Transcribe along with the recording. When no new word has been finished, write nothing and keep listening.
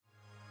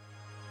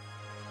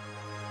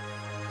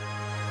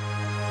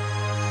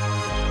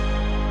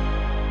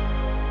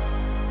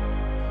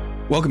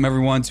Welcome,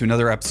 everyone, to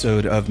another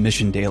episode of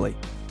Mission Daily.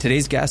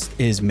 Today's guest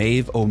is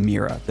Maeve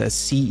O'Meara, the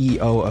CEO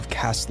of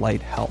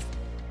Castlight Health.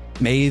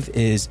 Maeve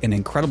is an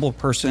incredible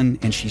person,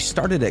 and she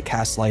started at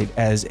Castlight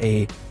as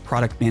a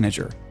product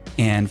manager.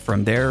 And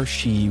from there,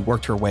 she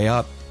worked her way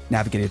up,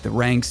 navigated the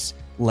ranks,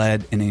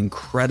 led an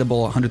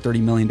incredible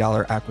 $130 million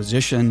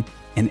acquisition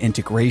and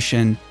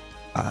integration,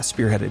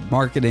 spearheaded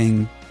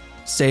marketing,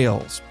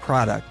 sales,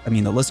 product. I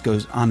mean, the list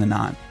goes on and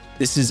on.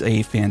 This is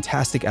a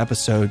fantastic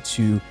episode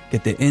to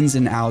get the ins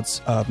and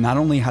outs of not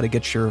only how to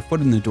get your foot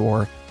in the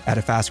door at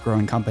a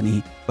fast-growing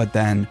company, but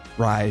then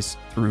rise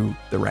through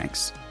the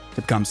ranks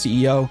to become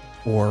CEO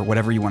or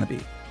whatever you want to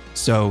be.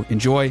 So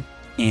enjoy,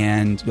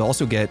 and you'll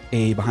also get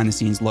a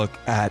behind-the-scenes look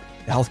at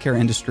the healthcare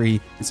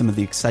industry and some of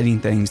the exciting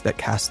things that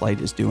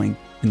Castlight is doing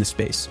in the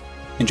space.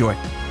 Enjoy.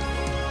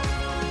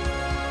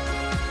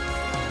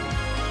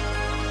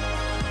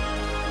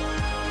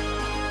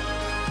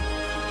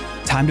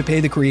 Time to pay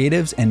the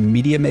creatives and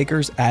media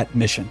makers at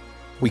Mission.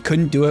 We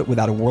couldn't do it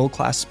without a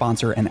world-class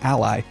sponsor and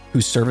ally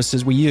whose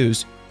services we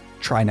use,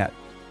 TriNet.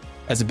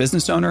 As a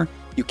business owner,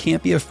 you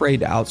can't be afraid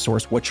to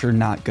outsource what you're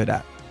not good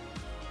at.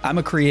 I'm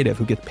a creative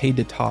who gets paid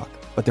to talk,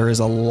 but there is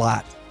a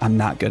lot I'm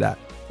not good at,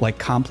 like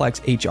complex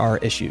HR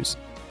issues.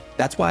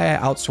 That's why I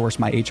outsource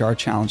my HR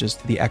challenges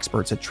to the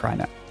experts at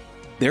TriNet.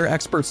 Their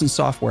experts in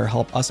software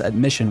help us at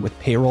Mission with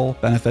payroll,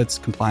 benefits,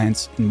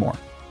 compliance, and more.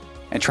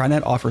 And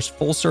TriNet offers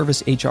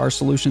full-service HR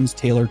solutions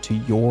tailored to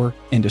your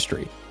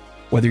industry.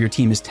 Whether your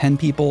team is 10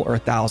 people or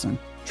 1,000,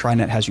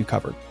 TriNet has you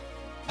covered.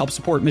 Help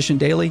support Mission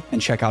Daily and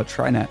check out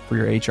TriNet for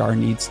your HR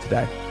needs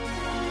today.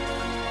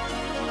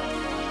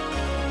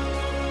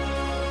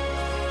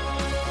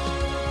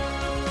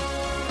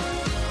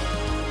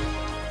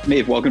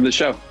 Maeve, welcome to the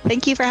show.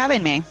 Thank you for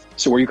having me.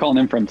 So where are you calling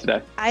in from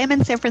today? I am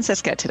in San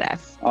Francisco today.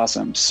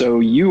 Awesome. So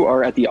you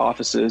are at the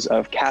offices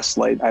of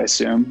Castlight, I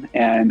assume,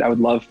 and I would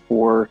love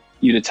for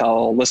you to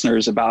tell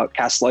listeners about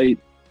Castlight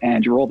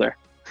and your role there.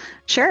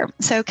 Sure.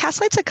 So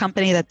Castlight's a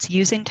company that's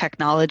using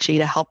technology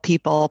to help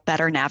people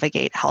better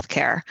navigate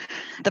healthcare.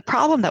 The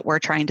problem that we're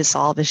trying to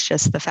solve is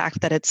just the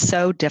fact that it's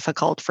so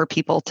difficult for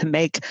people to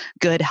make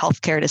good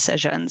healthcare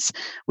decisions.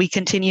 We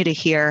continue to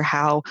hear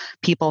how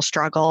people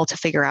struggle to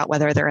figure out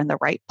whether they're in the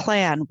right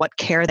plan, what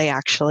care they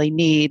actually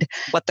need,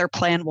 what their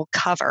plan will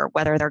cover,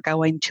 whether they're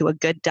going to a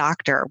good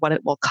doctor, what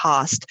it will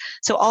cost.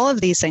 So all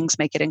of these things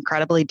make it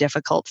incredibly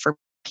difficult for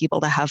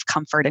people to have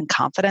comfort and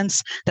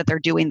confidence that they're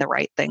doing the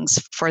right things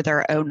for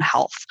their own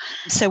health.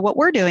 So what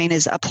we're doing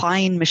is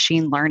applying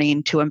machine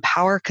learning to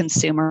empower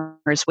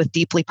consumers with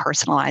deeply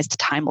personalized,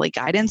 timely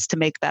guidance to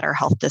make better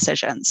health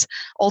decisions.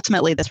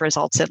 Ultimately, this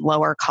results in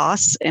lower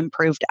costs,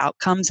 improved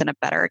outcomes, and a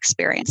better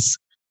experience.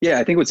 Yeah,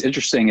 I think what's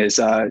interesting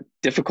is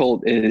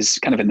difficult is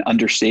kind of an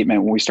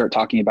understatement when we start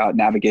talking about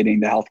navigating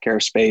the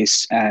healthcare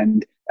space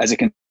and as a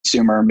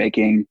consumer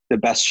making the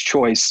best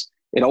choice.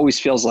 It always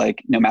feels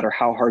like no matter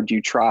how hard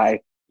you try,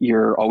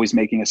 you're always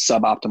making a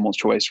suboptimal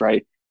choice,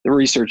 right? The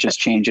research is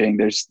changing.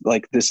 There's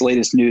like this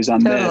latest news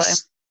on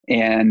this.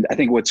 And I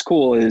think what's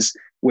cool is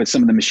with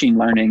some of the machine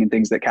learning and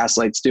things that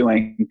Castlight's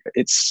doing,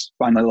 it's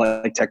finally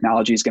like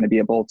technology is going to be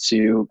able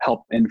to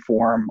help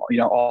inform,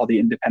 all the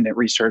independent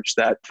research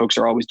that folks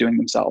are always doing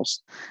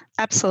themselves.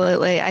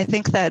 Absolutely. I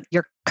think that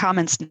your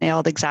comments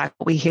nailed exactly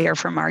what we hear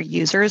from our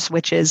users,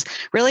 which is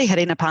really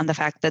hitting upon the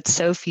fact that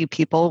so few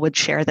people would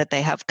share that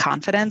they have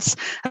confidence.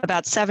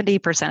 About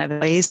 70% of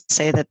employees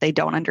say that they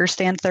don't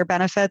understand their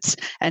benefits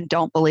and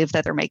don't believe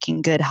that they're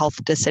making good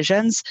health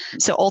decisions.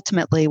 So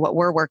ultimately, what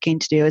we're working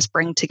to do is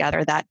bring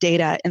together that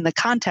data in the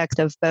context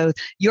of both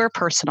your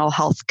personal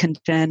health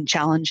condition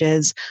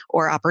challenges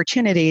or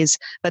opportunities,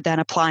 but then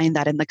applying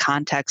that in the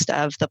context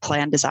of the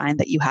plan design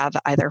that you have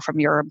either from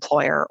your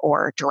employer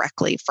or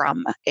directly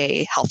from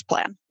a health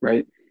plan.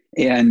 Right.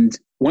 And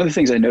one of the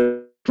things I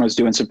noticed when I was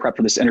doing some prep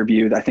for this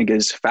interview that I think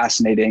is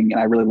fascinating and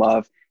I really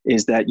love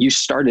is that you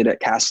started at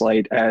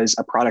Castlight as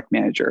a product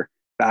manager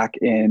back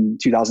in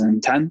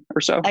 2010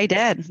 or so. I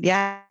did.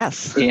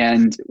 Yes.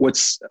 And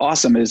what's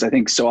awesome is I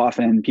think so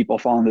often people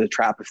fall into the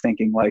trap of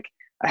thinking like,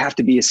 I have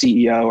to be a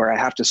CEO or I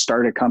have to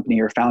start a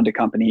company or found a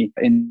company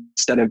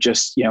instead of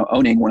just,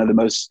 owning one of the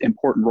most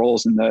important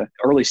roles in the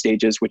early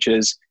stages, which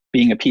is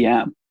being a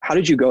PM. How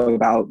did you go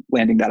about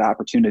landing that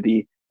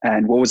opportunity?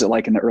 And what was it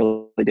like in the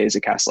early days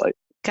of Castlight?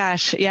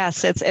 Gosh,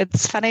 yes,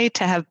 it's funny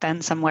to have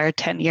been somewhere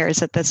 10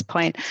 years at this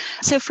point.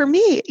 So for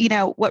me,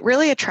 what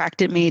really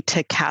attracted me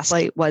to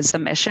Castlight was the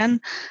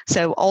mission.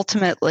 So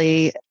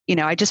ultimately,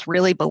 I just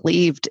really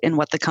believed in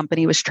what the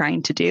company was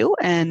trying to do.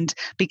 And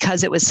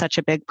because it was such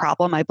a big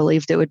problem, I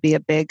believed it would be a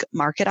big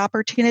market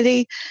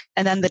opportunity.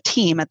 And then the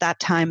team at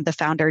that time, the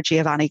founder,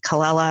 Giovanni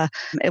Colella,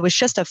 it was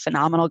just a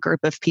phenomenal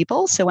group of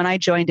people. So when I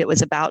joined, it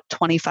was about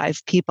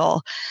 25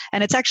 people.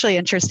 And it's actually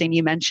interesting.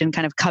 You mentioned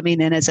kind of coming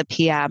in as a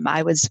PM.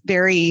 I was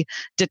very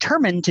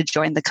determined to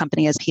join the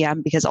company as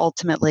PM because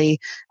ultimately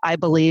I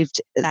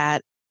believed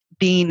that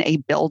being a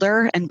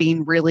builder and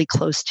being really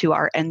close to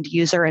our end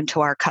user and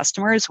to our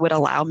customers would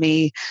allow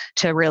me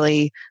to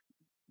really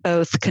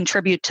both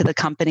contribute to the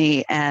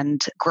company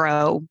and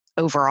grow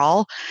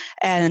overall.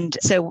 And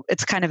so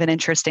it's kind of an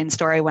interesting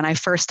story. When I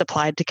first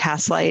applied to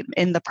Castlight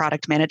in the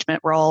product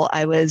management role,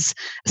 I was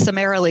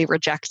summarily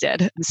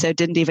rejected. So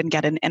didn't even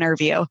get an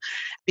interview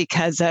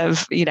because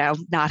of,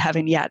 not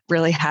having yet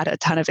really had a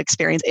ton of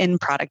experience in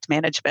product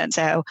management.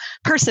 So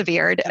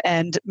persevered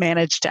and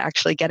managed to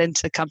actually get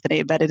into the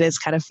company. But it is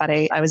kind of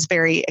funny. I was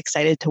very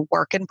excited to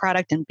work in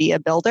product and be a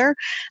builder,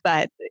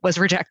 but was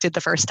rejected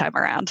the first time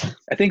around.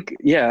 I think,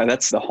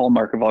 that's the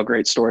hallmark of all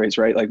great stories,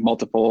 right? Like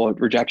multiple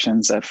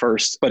rejections at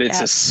first, but it's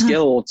a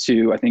skill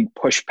to, I think,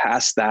 push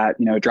past that,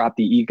 drop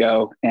the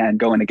ego and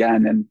go in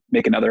again and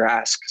make another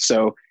ask.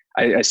 So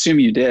I assume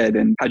you did.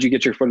 And how'd you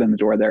get your foot in the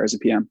door there as a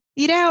PM?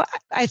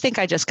 I think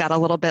I just got a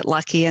little bit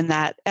lucky in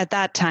that at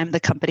that time, the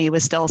company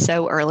was still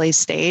so early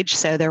stage.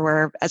 So there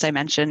were, as I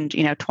mentioned,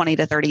 20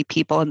 to 30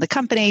 people in the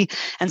company.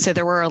 And so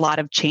there were a lot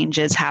of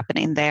changes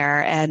happening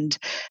there. And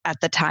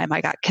at the time, I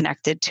got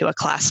connected to a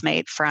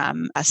classmate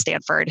from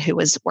Stanford who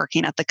was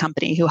working at the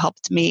company who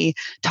helped me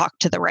talk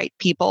to the right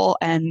people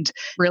and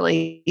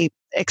really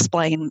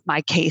explain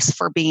my case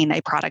for being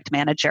a product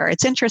manager.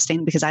 It's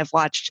interesting because I've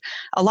watched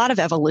a lot of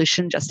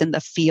evolution just in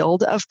the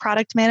field of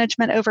product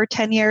management over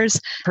 10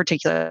 years,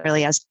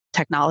 particularly as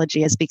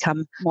technology has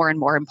become more and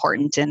more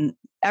important in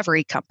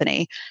every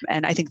company.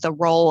 And I think the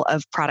role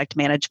of product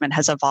management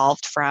has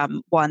evolved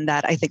from one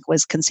that I think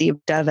was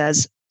conceived of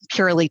as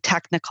purely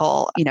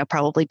technical,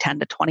 probably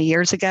 10 to 20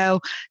 years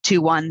ago, to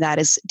one that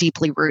is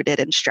deeply rooted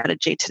in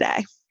strategy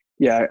today.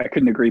 Yeah, I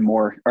couldn't agree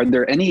more. Are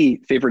there any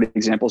favorite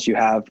examples you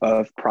have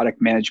of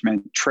product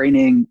management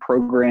training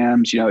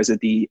programs? Is it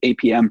the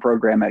APM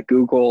program at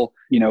Google?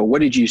 What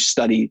did you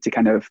study to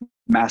kind of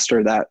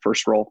master that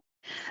first role?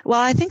 Well,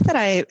 I think that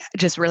I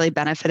just really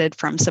benefited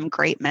from some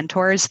great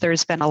mentors.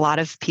 There's been a lot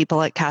of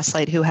people at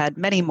Castlight who had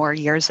many more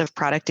years of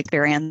product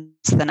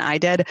experience than I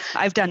did.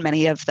 I've done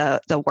many of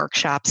the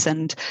workshops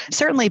and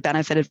certainly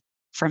benefited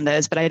from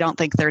those, but I don't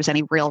think there's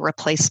any real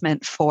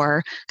replacement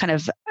for kind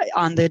of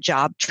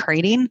on-the-job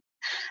training.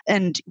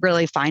 And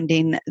really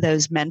finding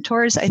those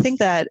mentors. I think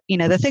that,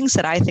 the things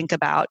that I think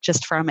about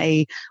just from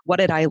what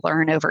did I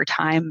learn over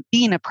time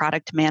being a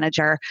product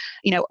manager,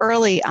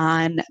 early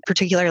on,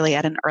 particularly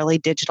at an early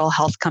digital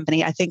health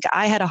company, I think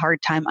I had a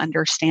hard time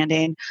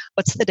understanding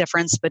what's the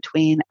difference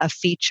between a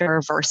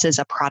feature versus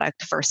a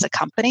product versus a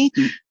company.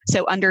 Mm-hmm.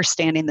 So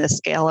understanding the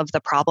scale of the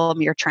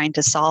problem you're trying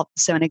to solve.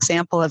 So an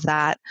example of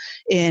that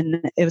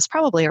it was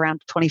probably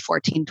around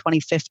 2014,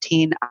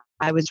 2015,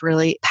 I was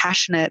really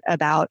passionate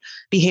about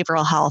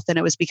behavioral health, and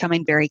it was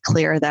becoming very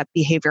clear that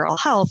behavioral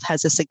health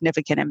has a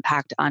significant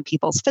impact on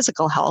people's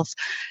physical health.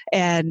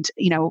 And,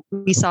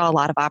 we saw a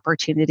lot of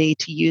opportunity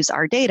to use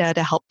our data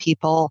to help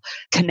people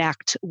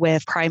connect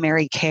with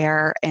primary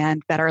care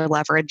and better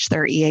leverage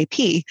their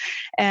EAP.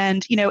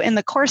 And, in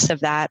the course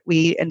of that,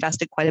 we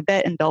invested quite a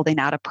bit in building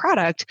out a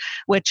product,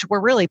 which we're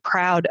really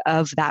proud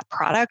of that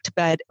product.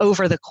 But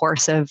over the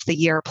course of the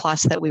year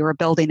plus that we were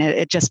building it,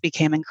 it just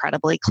became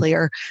incredibly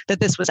clear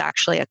that this was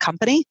actually a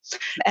company.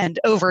 And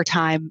over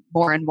time,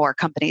 more and more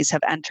companies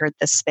have entered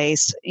this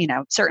space,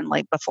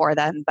 certainly before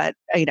then. But,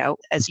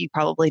 as you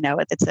probably know,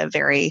 it's a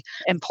very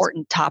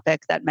important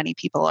topic that many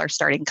people are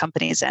starting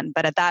companies in.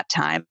 But at that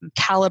time,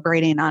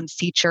 calibrating on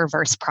feature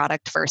versus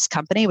product versus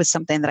company was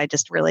something that I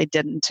just really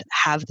didn't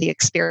have the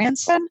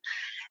experience in.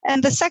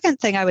 And the second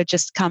thing I would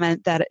just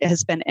comment that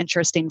has been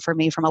interesting for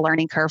me from a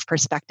learning curve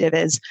perspective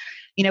is,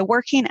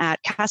 working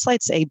at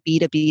Castlight's a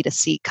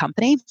B2B2C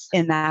company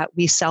in that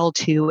we sell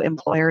to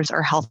employers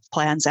or health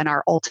plans, and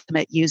our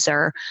ultimate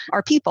user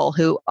are people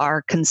who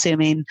are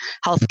consuming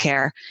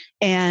healthcare.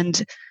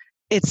 And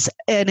it's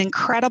an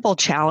incredible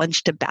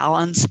challenge to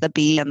balance the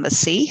B and the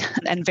C.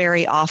 And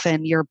very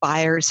often your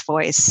buyer's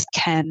voice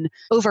can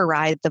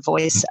override the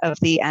voice of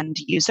the end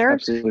user.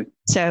 Absolutely.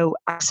 So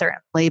I've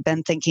certainly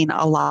been thinking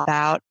a lot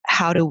about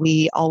how do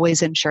we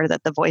always ensure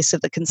that the voice of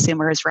the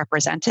consumer is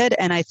represented.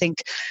 And I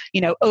think,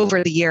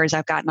 over the years,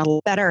 I've gotten a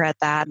little better at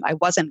that. I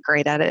wasn't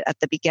great at it at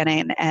the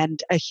beginning.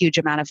 And a huge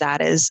amount of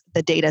that is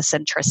the data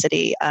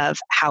centricity of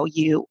how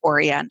you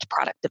orient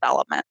product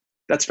development.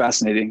 That's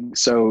fascinating.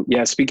 So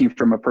speaking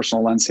from a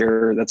personal lens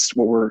here, that's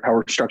how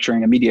we're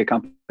structuring a media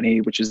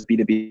company, which is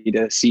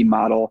B2B2C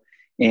model.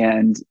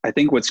 And I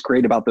think what's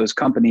great about those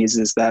companies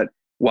is that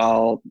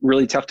while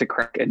really tough to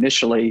crack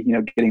initially,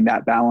 getting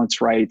that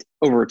balance right,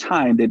 over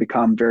time, they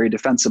become very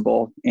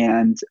defensible.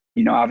 And,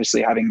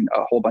 obviously having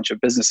a whole bunch of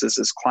businesses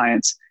as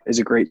clients is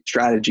a great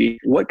strategy.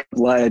 What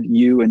led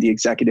you and the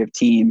executive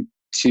team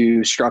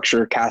to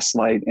structure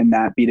Castlight in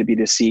that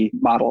B2B2C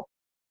model?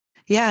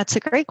 Yeah, it's a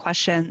great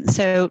question.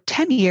 So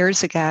 10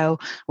 years ago,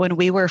 when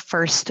we were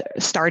first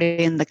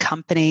starting the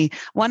company,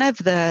 one of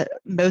the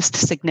most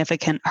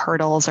significant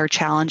hurdles or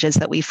challenges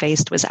that we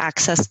faced was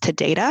access to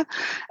data.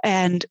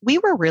 And we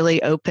were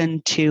really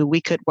open to,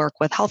 we could work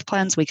with health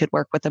plans, we could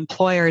work with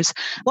employers.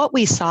 What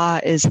we saw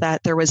is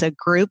that there was a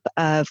group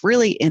of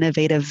really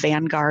innovative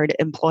vanguard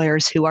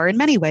employers who are in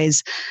many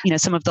ways,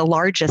 some of the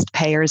largest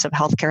payers of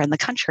healthcare in the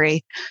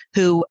country,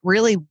 who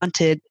really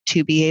wanted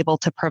to be able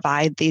to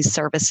provide these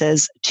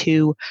services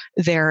to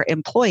their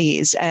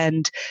employees.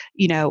 And,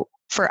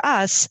 for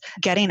us,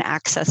 getting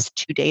access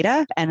to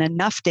data and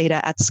enough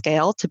data at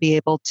scale to be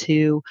able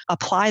to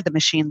apply the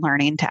machine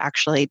learning to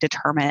actually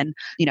determine,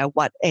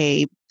 what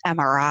a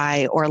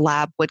MRI or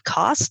lab would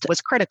cost was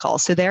critical.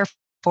 So therefore,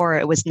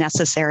 it was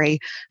necessary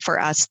for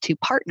us to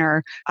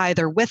partner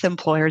either with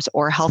employers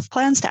or health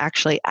plans to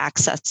actually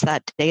access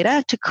that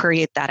data to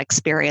create that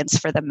experience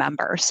for the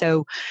member.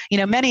 So,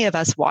 many of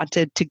us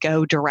wanted to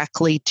go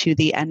directly to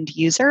the end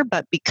user,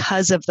 but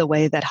because of the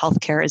way that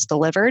healthcare is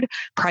delivered,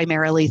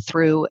 primarily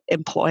through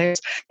employers,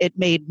 it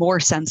made more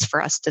sense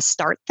for us to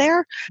start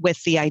there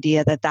with the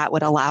idea that that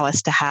would allow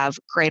us to have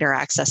greater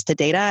access to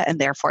data and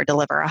therefore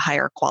deliver a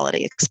higher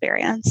quality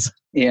experience.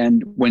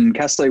 And when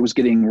Castlight was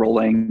getting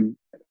rolling,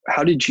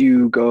 how did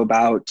you go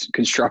about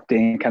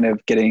constructing, kind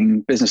of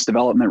getting business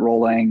development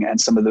rolling and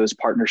some of those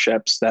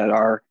partnerships that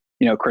are,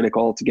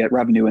 critical to get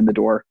revenue in the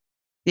door?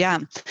 Yeah,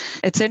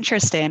 it's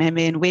interesting. I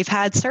mean, we've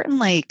had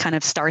certainly kind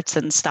of starts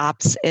and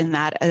stops in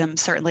that,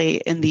 certainly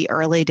in the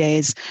early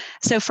days.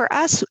 So for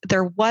us,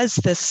 there was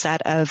this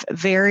set of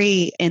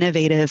very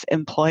innovative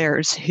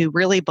employers who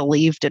really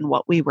believed in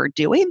what we were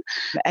doing.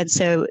 And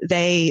so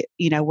they,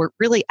 were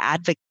really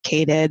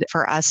advocated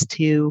for us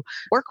to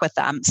work with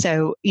them.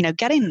 So,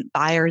 getting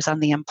buyers on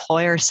the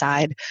employer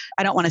side,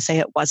 I don't want to say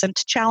it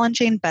wasn't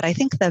challenging, but I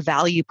think the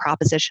value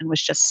proposition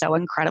was just so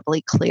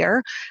incredibly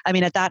clear. I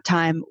mean, at that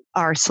time,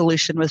 our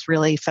solution was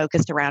really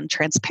focused around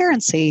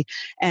transparency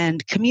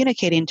and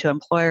communicating to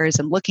employers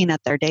and looking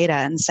at their data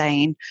and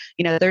saying,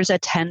 there's a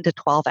 10 to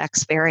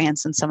 12x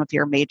variance in some of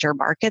your major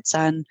markets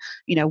on,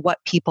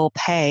 what people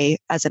pay,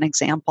 as an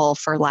example,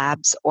 for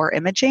labs or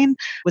imaging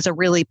was a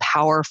really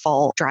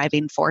powerful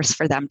driving force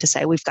for them to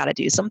say, we've got to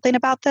do something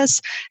about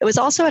this. It was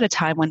also at a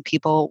time when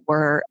people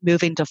were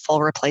moving to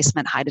full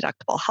replacement high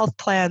deductible health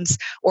plans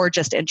or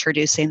just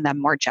introducing them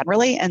more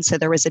generally. And so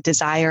there was a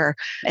desire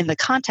in the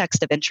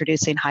context of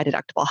introducing high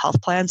deductible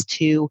health plans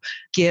to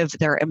give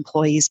their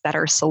employees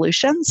better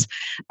solutions.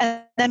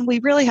 And then we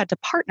really had to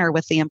partner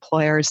with the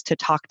employers to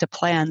talk to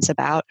plans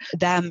about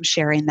them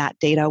sharing that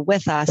data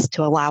with us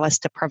to allow us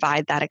to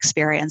provide that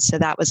experience. So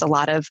that was a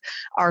lot of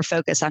our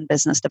focus on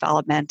business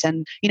development.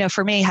 And,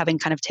 for me, having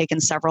kind of taken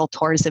several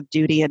tours of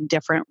duty in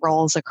different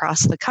roles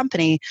across the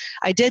company,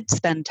 I did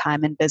spend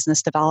time in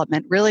business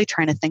development really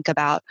trying to think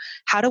about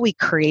how do we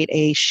create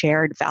a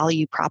shared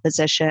value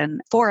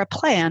proposition for a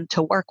plan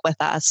to work with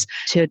us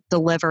to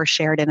deliver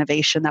shared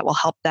innovation that will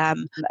help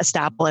them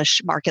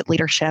establish market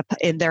leadership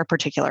in their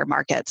particular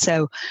market.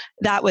 So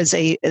that was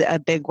a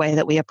big way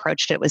that we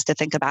approached it, was to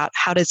think about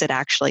how does it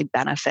actually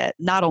benefit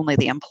not only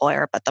the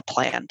employer, but the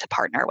plan to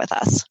partner with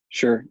us.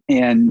 Sure.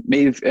 And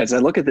Maeve, as I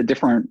look at the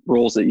different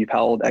roles that you've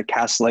held at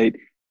Castlight,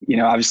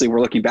 obviously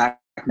we're looking back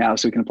now,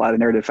 so we can apply the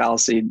narrative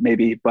fallacy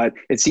maybe, but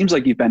it seems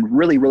like you've been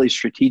really, really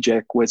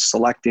strategic with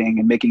selecting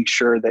and making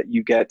sure that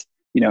you get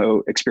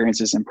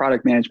experiences in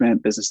product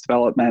management, business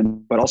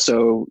development, but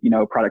also,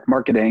 product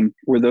marketing.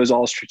 Were those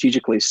all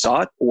strategically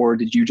sought, or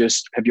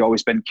have you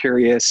always been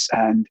curious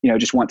and,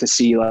 just want to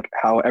see like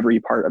how every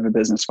part of a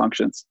business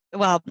functions?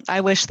 Well, I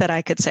wish that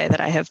I could say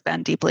that I have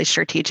been deeply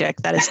strategic.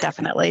 That is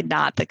definitely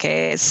not the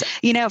case.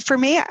 For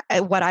me,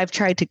 what I've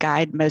tried to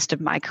guide most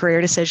of my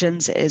career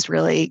decisions is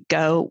really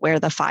go where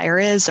the fire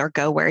is or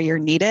go where you're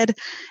needed.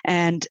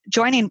 And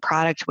joining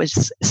product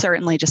was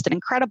certainly just an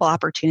incredible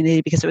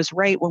opportunity because it was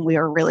right when we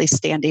were really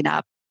standing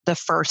up the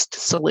first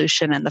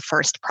solution and the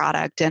first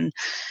product. And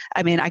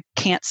I mean, I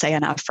can't say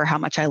enough for how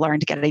much I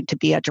learned getting to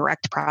be a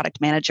direct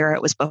product manager.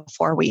 It was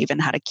before we even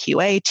had a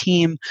QA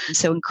team.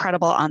 So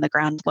incredible on the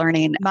ground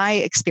learning. My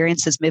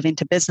experiences moving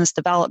to business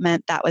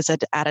development, that was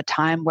at a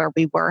time where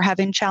we were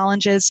having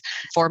challenges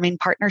forming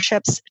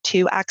partnerships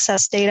to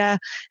access data.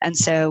 And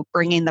so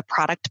bringing the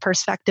product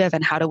perspective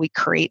and how do we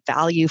create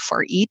value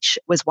for each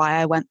was why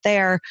I went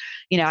there.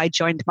 I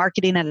joined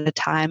marketing at a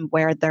time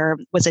where there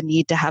was a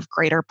need to have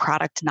greater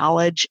product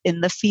knowledge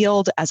in the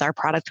field as our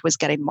product was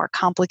getting more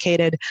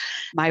complicated.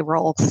 My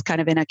roles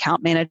kind of in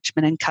account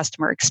management and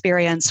customer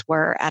experience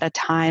were at a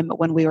time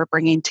when we were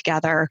bringing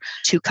together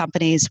two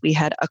companies. We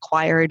had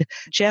acquired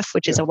Jif,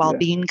 which is a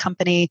well-being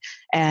company,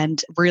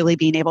 and really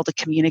being able to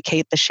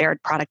communicate the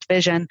shared product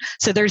vision.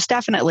 So there's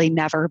definitely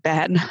never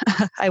been,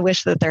 I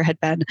wish that there had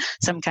been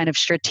some kind of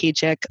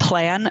strategic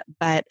plan,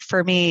 but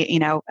for me,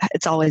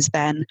 it's always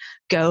been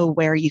go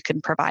where you can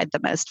provide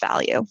the most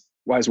value.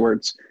 Wise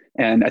words.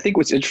 And I think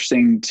what's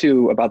interesting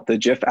too about the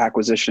Jif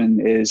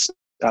acquisition is,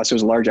 so it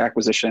was a large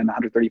acquisition,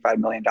 $135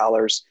 million.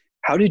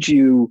 How did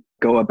you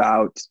go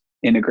about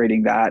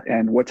integrating that,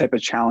 and what type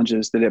of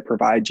challenges did it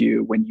provide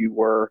you when you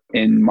were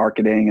in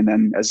marketing and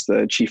then as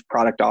the chief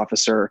product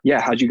officer?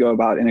 Yeah, how'd you go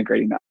about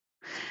integrating that?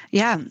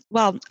 Yeah,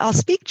 well, I'll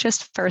speak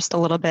just first a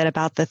little bit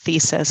about the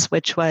thesis,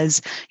 which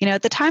was,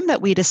 at the time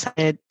that we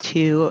decided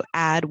to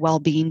add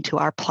well-being to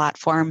our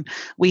platform,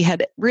 we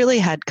had really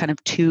had kind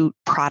of two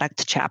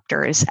product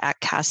chapters at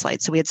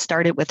Castlight. So we had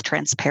started with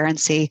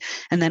transparency,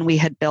 and then we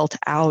had built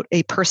out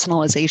a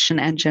personalization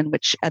engine,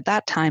 which at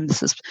that time,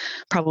 this is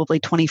probably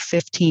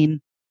 2015,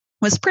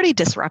 was pretty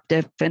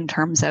disruptive in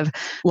terms of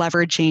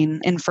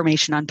leveraging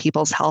information on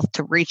people's health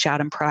to reach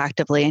out and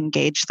proactively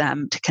engage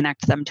them, to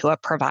connect them to a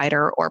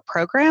provider or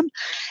program.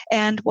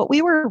 And what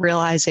we were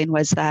realizing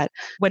was that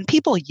when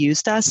people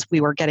used us,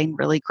 we were getting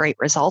really great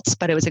results,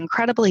 but it was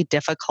incredibly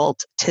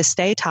difficult to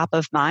stay top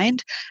of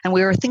mind. And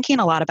we were thinking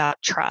a lot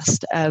about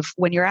trust, of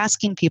when you're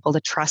asking people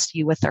to trust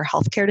you with their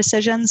healthcare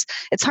decisions,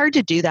 it's hard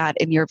to do that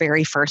in your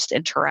very first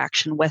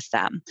interaction with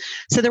them.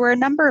 So there were a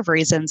number of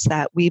reasons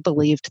that we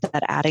believed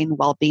that adding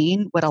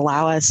well-being would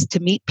allow us to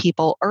meet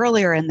people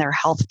earlier in their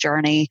health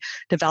journey,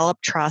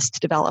 develop trust,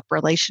 develop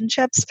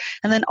relationships,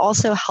 and then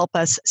also help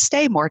us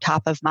stay more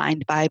top of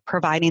mind by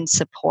providing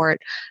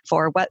support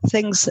for what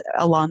things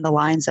along the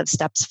lines of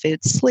steps,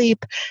 food,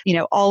 sleep,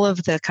 all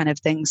of the kind of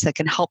things that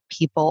can help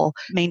people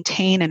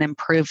maintain and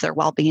improve their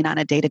well-being on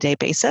a day-to-day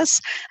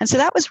basis. And so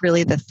that was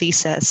really the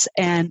thesis.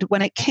 And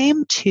when it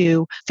came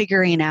to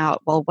figuring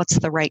out, well, what's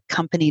the right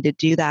company to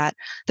do that,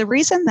 the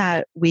reason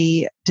that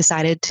we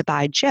decided to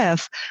buy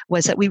Jif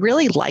was that we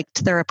really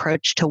liked their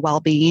approach to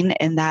well-being,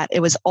 in that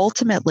it was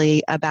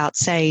ultimately about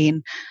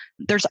saying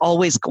there's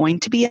always going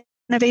to be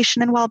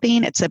innovation in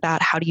well-being. It's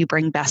about how do you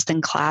bring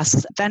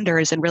best-in-class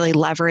vendors and really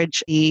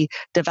leverage the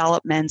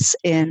developments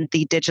in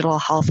the digital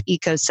health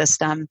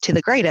ecosystem to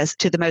the greatest,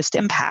 to the most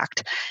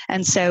impact.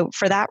 And so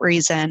for that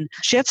reason,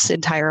 Jif's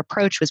entire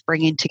approach was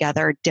bringing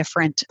together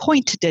different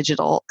point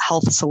digital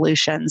health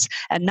solutions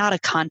and not a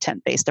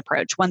content-based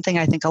approach. One thing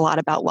I think a lot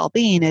about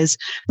well-being is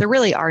there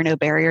really are no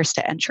barriers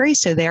to entry.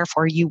 So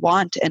therefore, you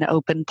want an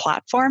open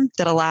platform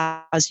that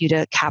allows you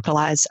to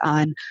capitalize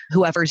on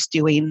whoever's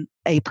doing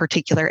a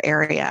particular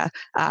area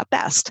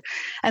best.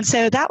 And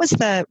so that was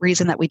the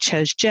reason that we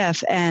chose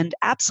Jif. And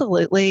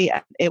absolutely,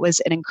 it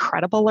was an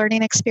incredible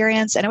learning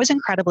experience. And it was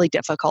incredibly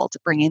difficult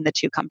bringing the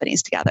two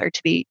companies together,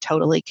 to be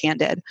totally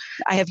candid.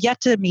 I have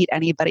yet to meet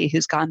anybody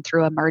who's gone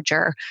through a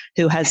merger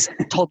who has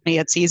told me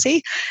it's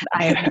easy.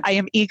 I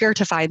am eager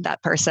to find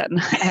that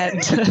person. And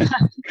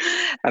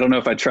I don't know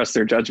if I trust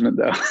their judgment,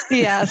 though.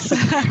 Yes.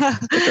 I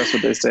trust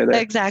what they say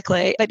there.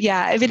 Exactly. But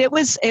yeah, I mean, it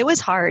was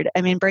hard.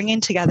 I mean, bringing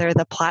together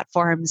the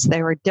platforms,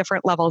 there were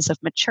different levels of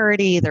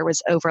maturity. There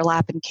was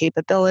overlap in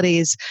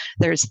capabilities.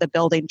 There's the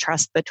building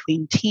trust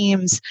between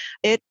teams.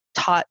 It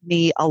taught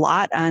me a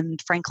lot. And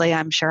frankly,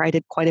 I'm sure I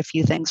did quite a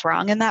few things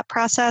wrong in that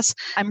process.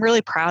 I'm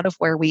really proud of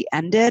where we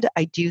ended.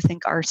 I do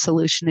think our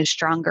solution is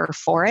stronger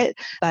for it.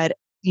 But,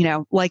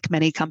 like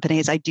many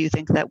companies, I do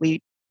think that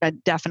we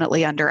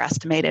definitely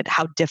underestimated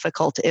how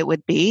difficult it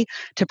would be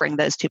to bring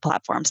those two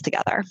platforms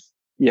together.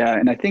 Yeah.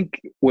 And I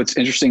think what's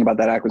interesting about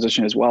that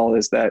acquisition as well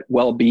is that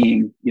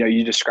well-being,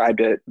 you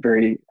described it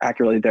very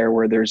accurately there,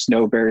 where there's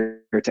no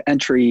barrier to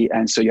entry.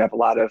 And so you have a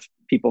lot of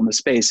people in the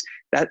space.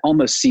 That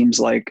almost seems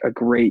like a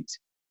great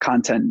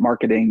content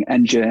marketing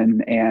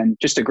engine and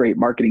just a great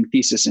marketing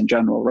thesis in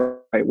general,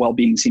 right?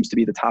 Well-being seems to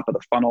be the top of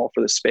the funnel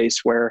for the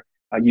space, where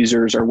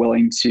users are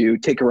willing to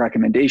take a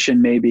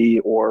recommendation maybe,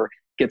 or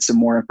get some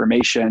more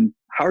information.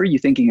 How are you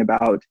thinking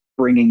about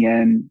bringing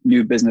in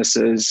new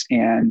businesses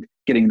and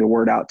getting the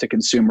word out to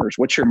consumers?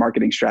 What's your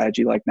marketing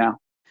strategy like now?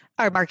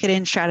 Our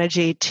marketing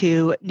strategy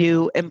to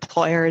new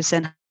employers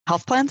and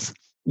health plans?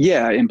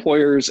 Yeah,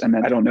 employers. And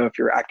then I don't know if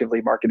you're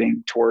actively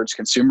marketing towards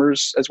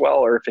consumers as well,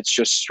 or if it's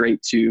just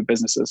straight to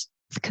businesses.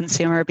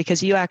 Consumer,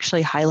 because you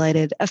actually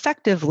highlighted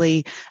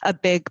effectively a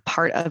big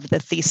part of the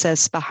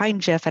thesis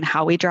behind Jif and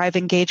how we drive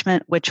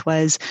engagement, which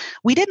was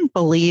we didn't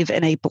believe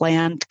in a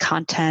bland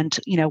content,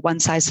 one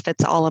size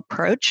fits all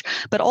approach.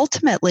 But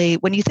ultimately,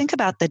 when you think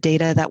about the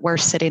data that we're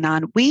sitting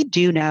on, we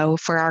do know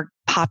for our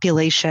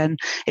population,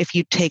 if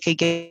you take a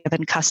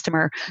given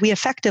customer, we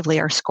effectively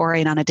are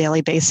scoring on a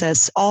daily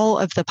basis all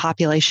of the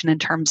population in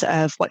terms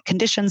of what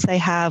conditions they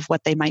have,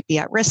 what they might be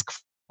at risk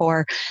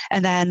for.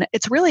 And then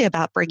it's really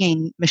about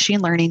bringing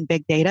machine learning,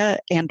 big data,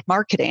 and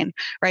marketing,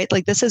 right?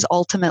 Like this is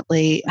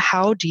ultimately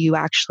how do you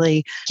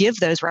actually give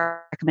those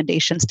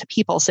recommendations to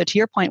people? So to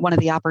your point, one of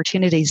the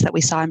opportunities that we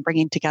saw in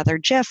bringing together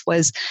Jif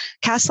was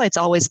Castlight's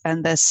always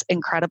been this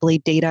incredibly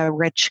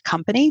data-rich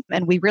company,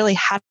 and we really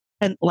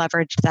hadn't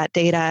leveraged that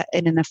data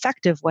in an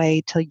effective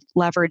way to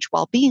leverage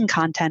well-being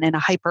content in a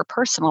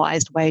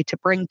hyper-personalized way to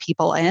bring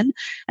people in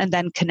and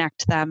then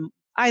connect them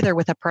either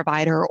with a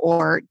provider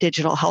or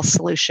digital health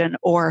solution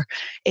or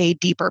a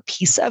deeper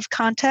piece of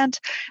content.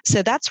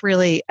 So that's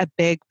really a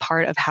big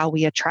part of how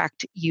we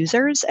attract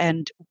users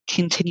and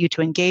continue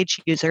to engage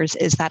users,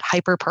 is that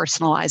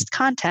hyper-personalized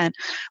content,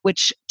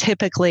 which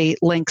typically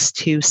links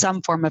to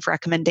some form of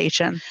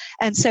recommendation.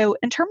 And so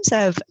in terms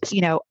of,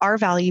 our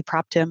value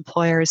prop to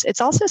employers,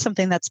 it's also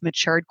something that's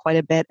matured quite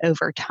a bit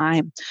over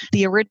time.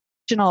 The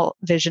original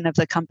vision of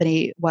the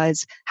company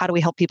was how do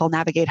we help people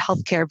navigate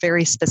healthcare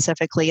very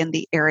specifically in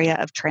the area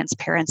of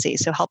transparency.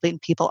 So helping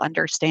people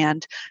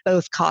understand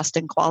both cost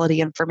and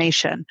quality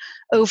information.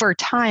 Over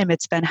time,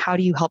 it's been how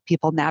do you help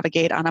people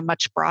navigate on a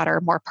much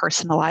broader, more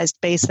personalized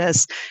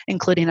basis,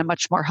 including a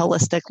much more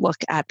holistic look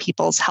at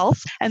people's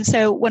health. And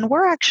so when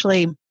we're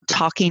actually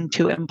talking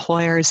to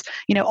employers,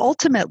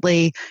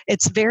 ultimately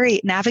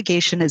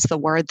navigation is the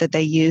word that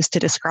they use to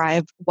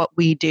describe what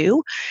we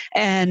do.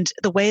 And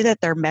the way that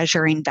they're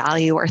measuring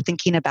value or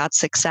thinking about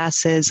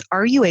success is,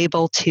 are you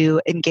able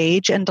to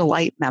engage and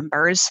delight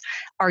members?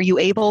 Are you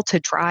able to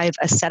drive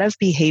a set of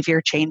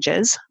behavior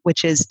changes,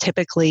 which is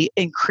typically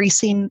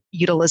increasing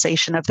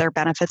utilization of their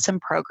benefits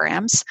and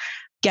programs,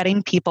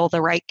 getting people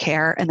the right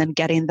care, and then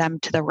getting them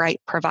to the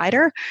right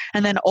provider,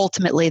 and then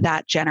ultimately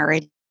that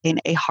generating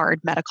a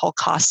hard medical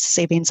cost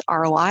savings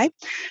ROI.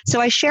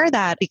 So I share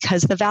that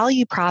because the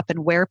value prop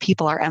and where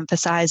people are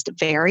emphasized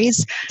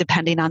varies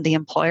depending on the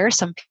employer.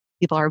 Some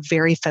people are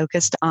very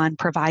focused on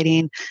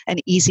providing an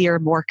easier,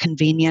 more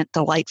convenient,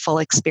 delightful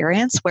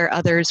experience, where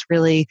others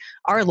really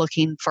are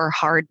looking for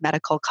hard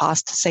medical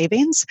cost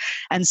savings.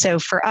 And so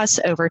for us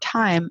over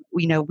time,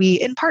 we,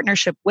 in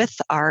partnership with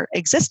our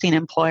existing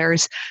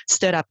employers,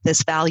 stood up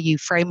this value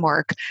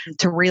framework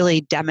to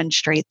really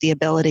demonstrate the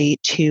ability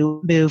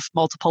to move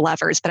multiple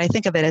levers. But I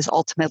think of it as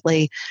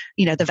ultimately,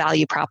 the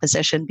value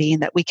proposition being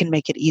that we can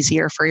make it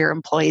easier for your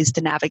employees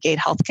to navigate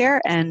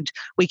healthcare, and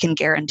we can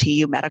guarantee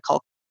you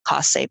medical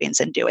cost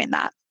savings in doing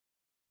that.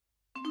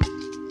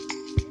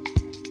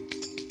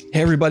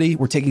 Hey everybody,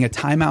 we're taking a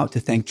time out to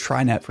thank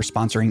TriNet for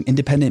sponsoring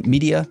independent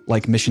media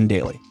like Mission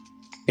Daily.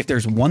 If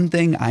there's one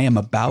thing I am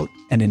about,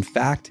 and in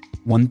fact,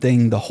 one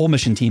thing the whole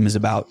Mission team is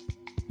about,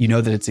 you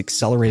know that it's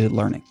accelerated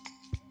learning.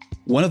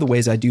 One of the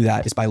ways I do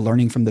that is by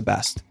learning from the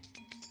best.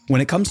 When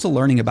it comes to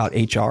learning about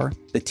HR,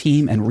 the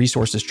team and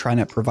resources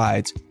TriNet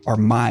provides are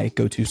my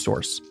go-to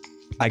source.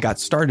 I got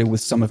started with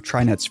some of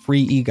TriNet's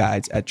free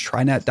e-guides at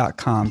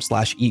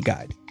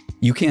trinet.com/eguide.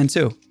 You can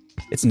too.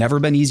 It's never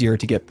been easier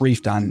to get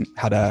briefed on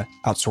how to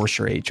outsource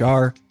your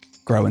HR,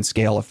 grow and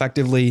scale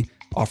effectively,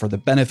 offer the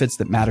benefits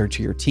that matter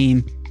to your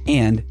team,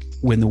 and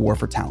win the war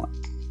for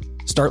talent.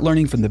 Start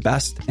learning from the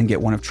best and get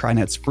one of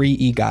TriNet's free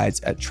e-guides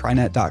at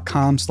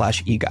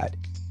trinet.com/eguide.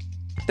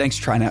 Thanks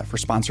TriNet for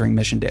sponsoring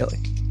Mission Daily.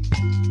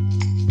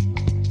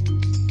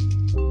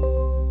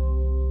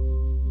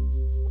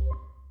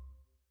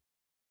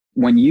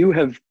 When you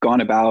have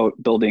gone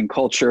about building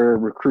culture,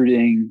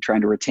 recruiting,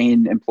 trying to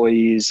retain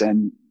employees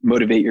and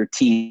motivate your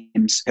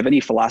teams, have any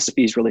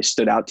philosophies really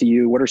stood out to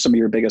you? What are some of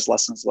your biggest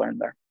lessons learned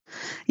there?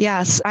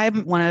 Yes,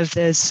 I'm one of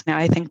those.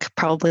 I think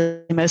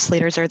probably most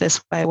leaders are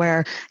this way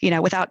where,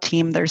 without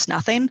team, there's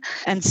nothing.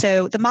 And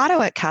so the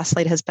motto at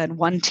Castlight has been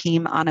one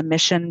team on a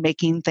mission,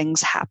 making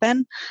things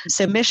happen.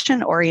 So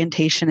mission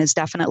orientation is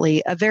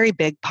definitely a very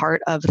big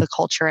part of the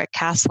culture at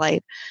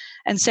Castlight.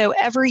 And so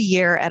every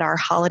year at our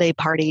holiday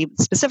party,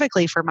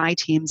 specifically for my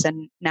teams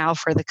and now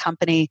for the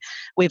company,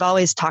 we've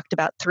always talked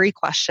about three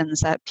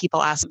questions that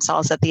people ask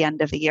themselves at the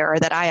end of the year, or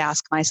that I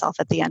ask myself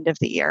at the end of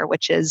the year,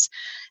 which is,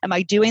 am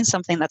I doing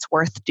something that's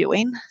worth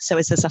doing? So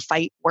is this a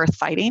fight worth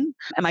fighting?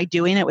 Am I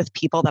doing it with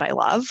people that I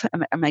love?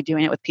 Am I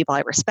doing it with people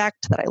I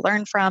respect, that I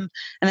learn from?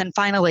 And then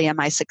finally,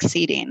 am I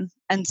succeeding?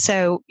 And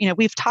so,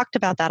 we've talked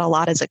about that a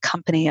lot as a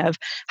company of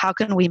how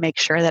can we make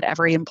sure that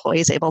every employee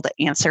is able to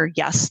answer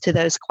yes to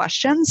those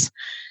questions.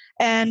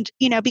 And,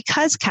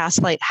 because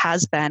Castlight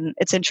has been,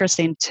 it's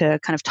interesting to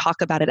kind of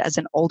talk about it as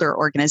an older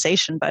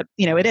organization, but,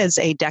 it is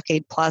a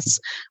decade plus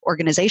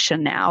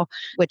organization now,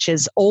 which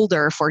is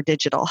older for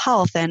digital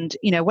health. And,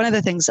 one of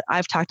the things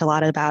I've talked a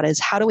lot about is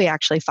how do we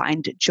actually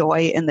find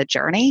joy in the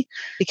journey?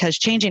 Because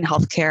changing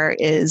healthcare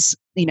is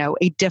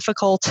a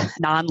difficult,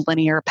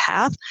 non-linear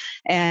path.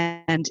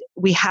 And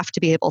we have to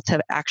be able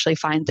to actually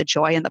find the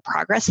joy in the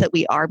progress that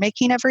we are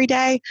making every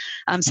day.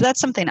 So that's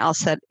something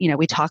else that,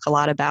 we talk a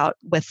lot about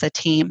with the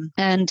team.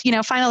 And,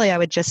 finally, I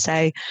would just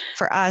say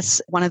for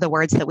us, one of the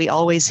words that we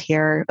always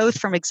hear, both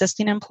from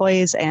existing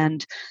employees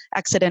and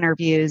exit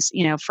interviews,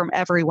 from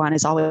everyone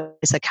is always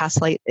that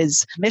Castlight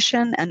is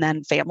mission and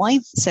then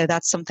family. So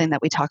that's something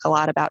that we talk a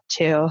lot about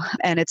too.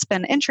 And it's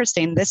been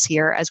interesting this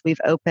year as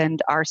we've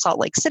opened our Salt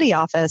Lake City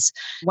office.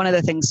 One of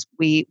the things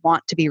we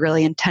want to be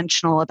really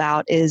intentional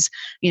about is,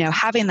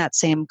 having that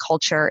same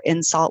culture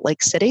in Salt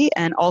Lake City,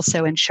 and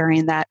also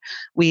ensuring that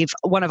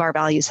one of our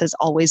values has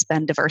always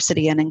been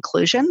diversity and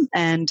inclusion.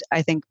 And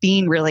I think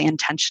being really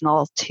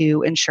intentional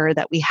to ensure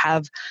that we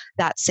have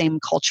that same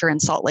culture in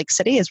Salt Lake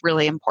City is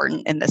really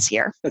important in this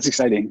year. That's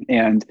exciting.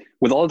 And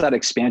with all of that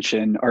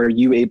expansion, are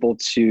you able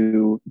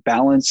to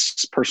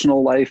balance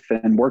personal life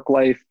and work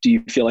life? Do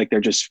you feel like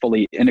they're just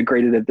fully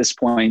integrated at this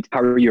point? How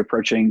are you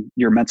approaching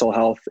your mental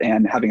health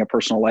and having a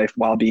personal life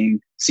while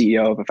being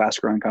CEO of a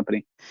fast growing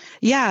company?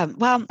 Yeah,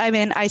 well, I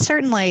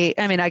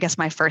guess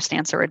my first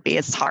answer would be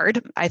it's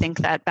hard. I think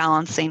that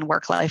balancing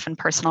work life and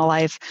personal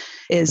life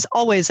is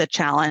always a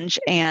challenge.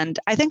 And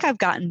I think I've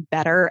gotten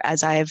better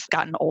as I've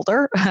gotten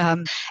older.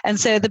 And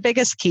so the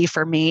biggest key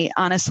for me,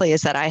 honestly,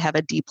 is that I have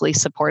a deeply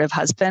supportive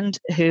husband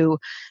who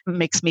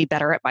makes me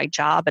better at my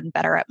job and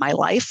better at my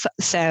life.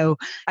 So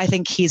I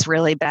think he's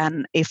really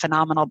been a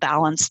phenomenal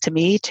balance to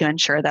me to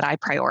ensure that I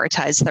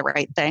prioritize the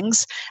right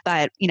things.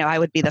 But, I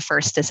would be the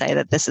first to say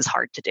that this is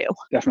hard to do.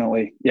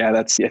 Definitely. Yeah,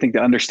 that's, I think,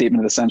 the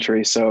understatement of the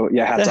century. So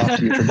yeah, hats off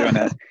to you for doing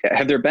that.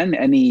 Have there been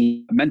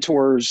any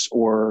mentors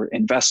or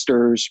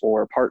investors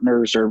or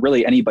partners or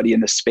really anybody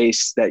in the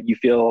space that you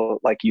feel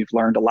like you've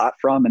learned a lot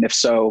from? And if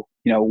so,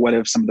 what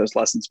have some of those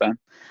lessons been?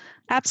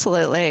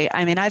 Absolutely.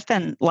 I mean, I've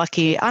been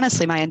lucky,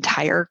 honestly, my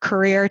entire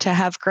career to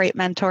have great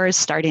mentors,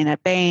 starting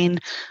at Bain,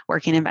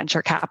 working in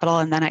venture capital,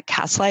 and then at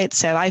Castlight.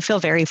 So I feel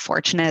very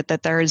fortunate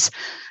that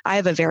I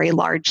have a very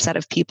large set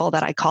of people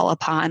that I call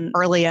upon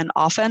early and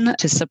often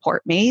to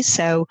support me.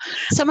 So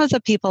some of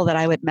the people that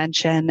I would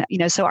mention,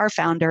 so our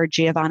founder,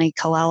 Giovanni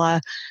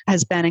Colella,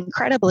 has been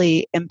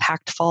incredibly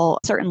impactful,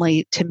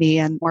 certainly to me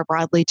and more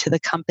broadly to the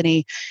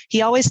company.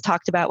 He always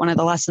talked about, one of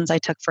the lessons I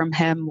took from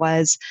him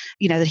was,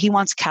 that he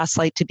wants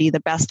Castlight to be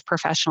the best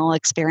professional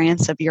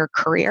experience of your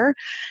career.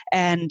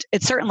 And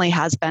it certainly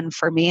has been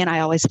for me. And I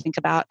always think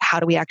about, how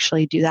do we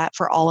actually do that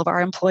for all of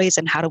our employees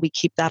and how do we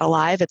keep that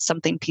alive? It's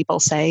something people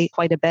say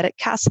quite a bit at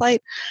Castlight.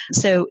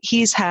 So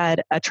he's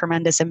had a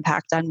tremendous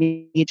impact on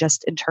me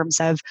just in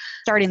terms of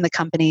starting the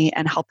company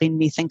and helping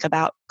me think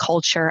about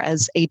culture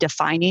as a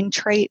defining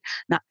trait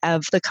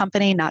of the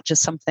company, not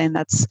just something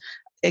that's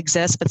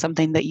exists, but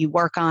something that you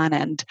work on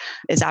and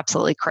is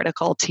absolutely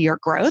critical to your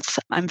growth.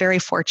 I'm very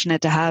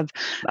fortunate to have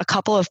a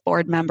couple of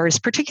board members,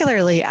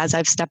 particularly as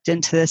I've stepped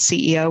into the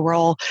CEO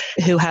role,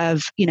 who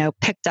have,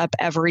 picked up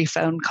every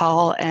phone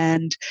call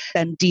and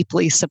been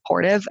deeply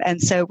supportive.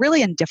 And so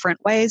really in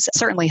different ways,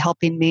 certainly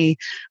helping me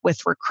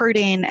with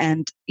recruiting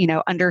and,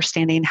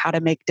 understanding how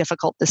to make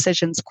difficult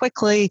decisions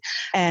quickly.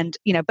 And,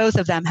 both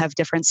of them have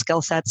different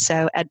skill sets.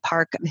 So Ed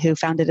Park, who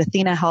founded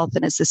Athena Health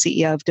and is the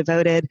CEO of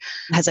Devoted,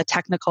 has a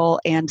technical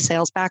and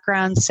sales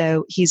background.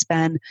 So he's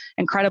been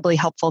incredibly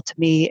helpful to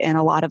me in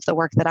a lot of the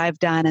work that I've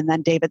done. And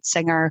then David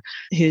Singer,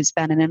 who's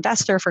been an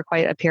investor for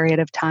quite a period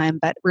of time,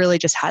 but really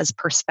just has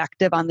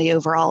perspective on the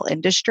overall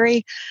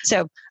industry.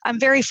 So I'm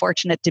very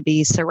fortunate to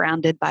be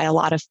surrounded by a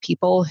lot of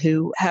people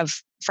who have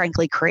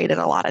frankly created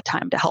a lot of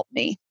time to help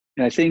me.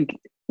 And I think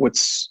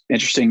what's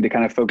interesting to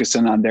kind of focus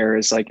in on there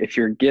is, like, if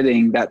you're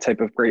getting that type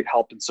of great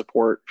help and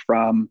support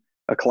from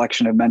a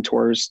collection of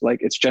mentors, like,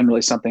 it's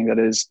generally something that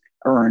is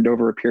earned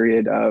over a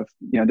period of,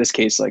 in this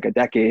case, like a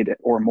decade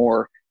or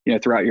more,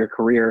 throughout your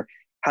career.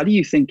 How do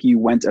you think you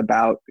went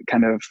about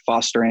kind of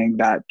fostering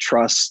that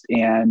trust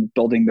and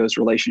building those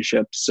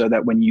relationships so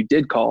that when you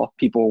did call,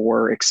 people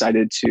were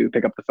excited to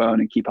pick up the phone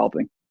and keep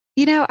helping?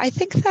 I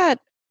think that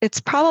it's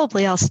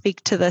probably, I'll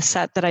speak to the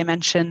set that I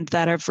mentioned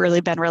that have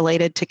really been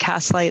related to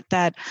Castlight,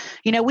 that,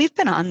 we've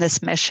been on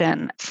this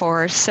mission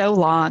for so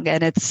long,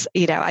 and it's,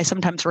 I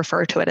sometimes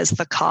refer to it as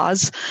the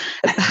cause.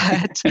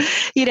 But,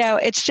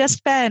 it's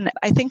just been,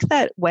 I think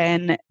that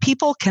when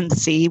people can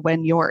see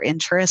when your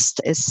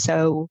interest is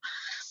so,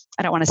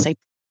 I don't want to say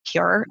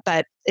pure,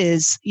 but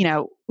is,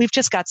 we've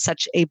just got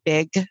such a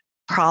big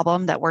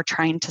problem that we're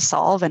trying to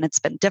solve, and it's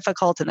been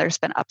difficult and there's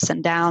been ups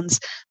and downs,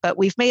 but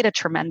we've made a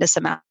tremendous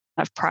amount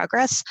of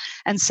progress.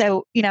 And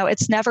so,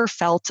 it's never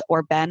felt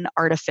or been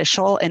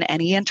artificial in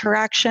any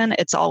interaction.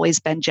 It's always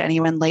been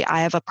genuinely,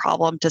 I have a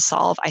problem to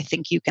solve. I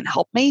think you can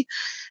help me.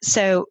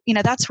 So,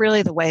 that's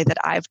really the way that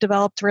I've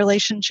developed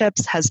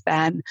relationships, has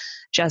been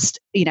just,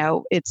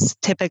 it's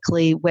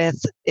typically with,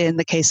 in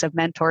the case of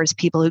mentors,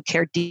 people who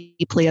care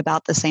deeply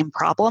about the same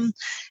problem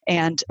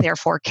and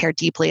therefore care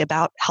deeply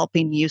about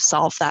helping you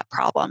solve that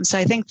problem. So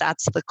I think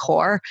that's the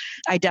core.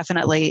 I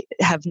definitely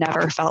have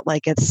never felt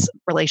like it's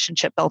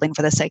relationship building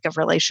for the sake of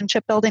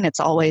relationship building. It's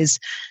always,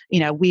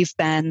 we've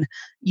been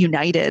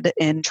united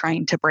in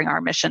trying to bring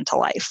our mission to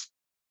life.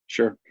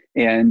 Sure.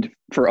 And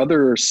for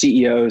other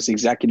CEOs,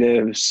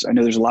 executives, I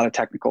know there's a lot of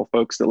technical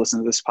folks that listen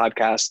to this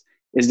podcast.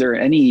 Is there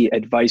any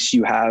advice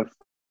you have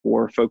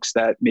for folks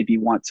that maybe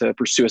want to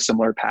pursue a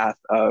similar path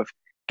of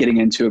getting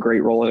into a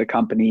great role at a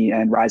company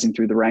and rising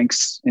through the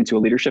ranks into a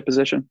leadership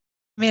position?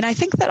 I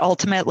think that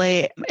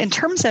ultimately, in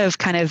terms of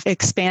kind of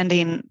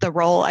expanding the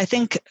role, I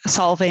think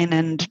solving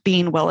and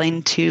being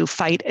willing to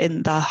fight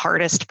in the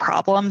hardest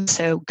problem,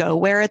 so go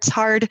where it's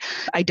hard.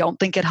 I don't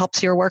think it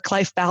helps your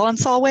work-life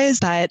balance always,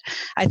 but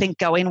I think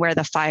going where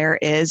the fire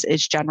is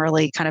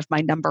generally kind of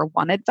my number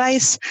one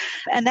advice.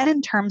 And then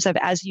in terms of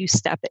as you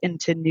step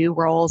into new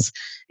roles,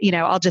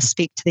 I'll just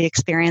speak to the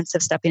experience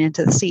of stepping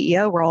into the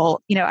CEO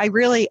role. I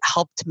really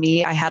helped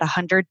me. I had a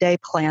 100-day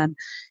plan,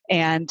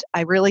 and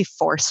I really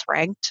force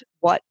ranked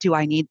what do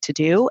I need to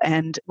do,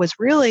 and was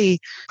really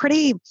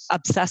pretty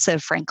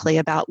obsessive, frankly,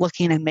 about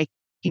looking and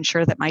making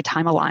sure that my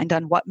time aligned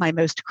on what my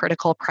most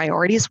critical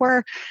priorities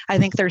were. I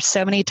think there's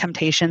so many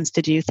temptations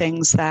to do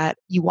things that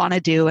you want to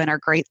do and are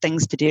great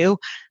things to do,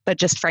 but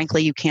just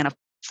frankly, you can't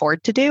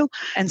afford to do.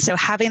 And so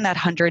having that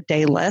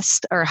 100-day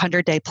list or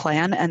 100-day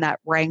plan and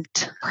that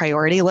ranked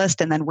priority list,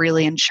 and then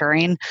really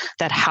ensuring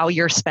that how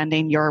you're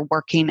spending your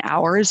working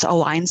hours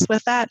aligns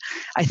with that,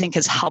 I think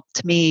has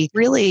helped me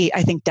really,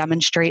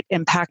 demonstrate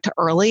impact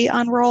early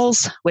on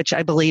roles, which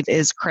I believe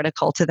is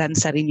critical to then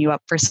setting you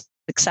up for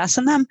success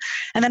in them.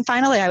 And then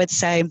finally, I would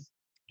say,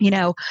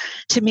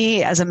 To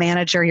me, as a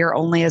manager, you're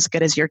only as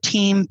good as your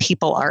team.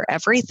 People are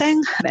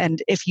everything.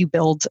 And if you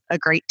build a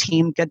great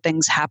team, good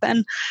things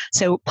happen.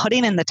 So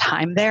putting in the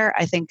time there,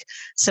 I think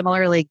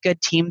similarly,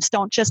 good teams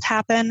don't just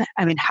happen.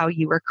 I mean, how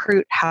you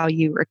recruit, how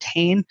you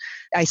retain.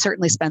 I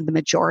certainly spend the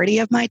majority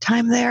of my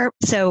time there.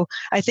 So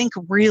I think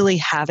really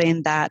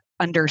having that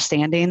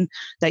understanding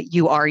that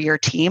you are your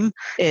team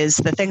is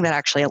the thing that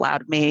actually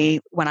allowed me,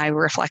 when I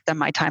reflect on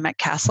my time at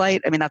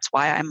Castlight, I mean, that's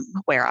why I'm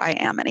where I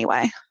am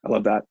anyway. I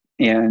love that.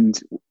 And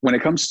when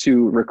it comes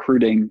to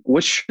recruiting,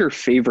 what's your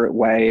favorite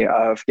way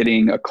of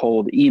getting a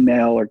cold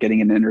email or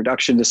getting an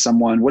introduction to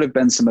someone? What have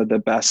been some of the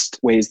best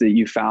ways that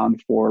you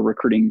found for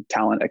recruiting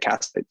talent at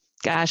Castlight?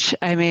 Gosh,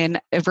 I mean,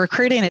 if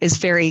recruiting is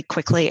very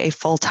quickly a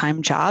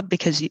full-time job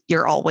because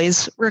you're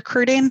always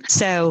recruiting.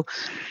 So,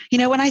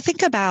 when I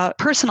think about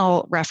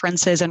personal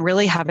references and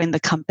really having the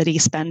company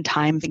spend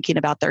time thinking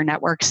about their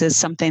networks is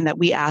something that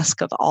we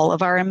ask of all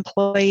of our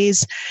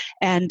employees.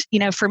 And,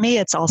 for me,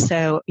 it's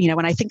also,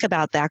 when I think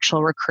about the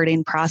actual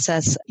recruiting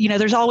process,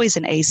 there's always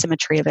an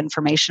asymmetry of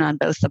information on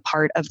both the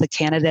part of the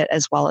candidate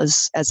as well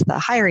as the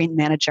hiring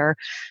manager.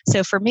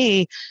 So for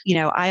me,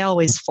 I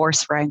always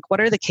force rank what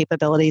are the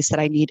capabilities that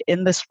I need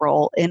in this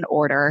role in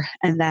order,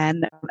 and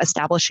then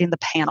establishing the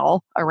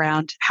panel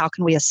around how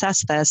can we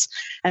assess this,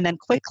 and then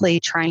quickly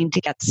trying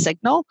to get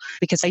signal,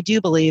 because I do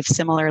believe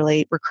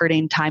similarly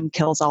recruiting time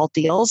kills all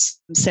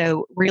deals.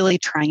 So really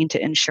trying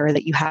to ensure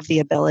that you have the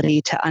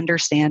ability to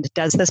understand,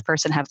 does this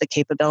person have the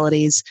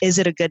capabilities? Is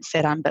it a good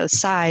fit on both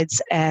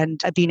sides?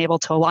 And being able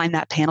to align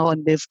that panel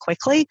and move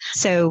quickly.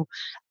 So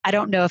I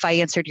don't know if I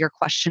answered your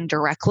question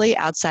directly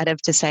outside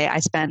of to say I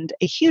spend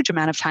a huge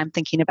amount of time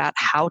thinking about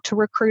how to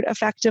recruit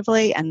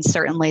effectively. And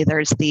certainly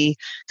there's the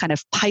kind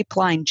of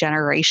pipeline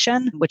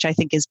generation, which I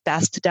think is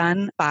best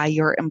done by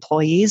your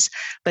employees.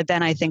 But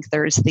then I think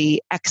there's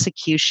the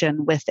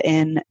execution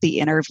within the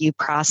interview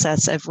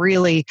process of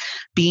really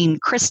being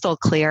crystal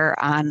clear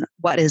on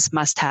what is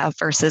must have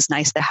versus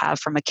nice to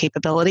have from a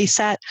capability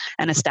set,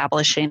 and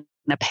establishing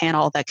a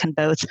panel that can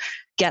both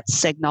get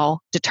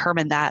signal,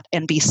 determine that,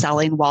 and be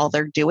selling while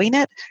they're doing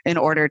it in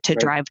order to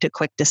drive to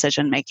quick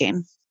decision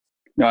making.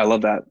 No, I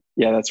love that.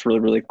 Yeah, that's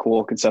really, really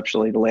cool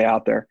conceptually to lay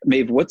out there.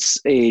 Maeve, what's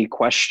a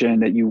question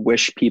that you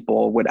wish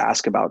people would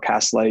ask about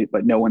Castlight,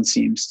 but no one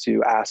seems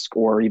to ask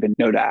or even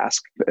know to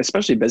ask,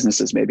 especially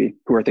businesses maybe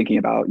who are thinking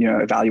about,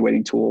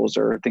 evaluating tools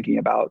or thinking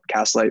about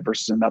Castlight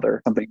versus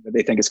another, something that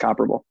they think is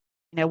comparable?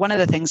 One of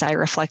the things I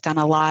reflect on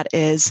a lot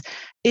is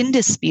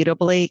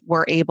indisputably,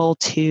 we're able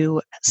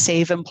to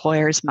save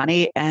employers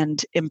money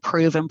and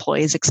improve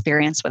employees'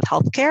 experience with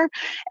healthcare.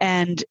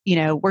 And,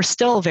 we're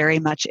still very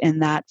much in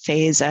that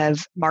phase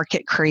of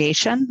market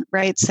creation,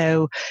 right?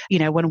 So,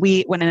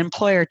 when an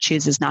employer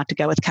chooses not to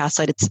go with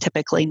Castlight, it's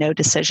typically no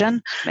decision.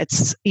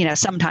 It's,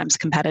 sometimes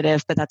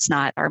competitive, but that's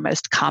not our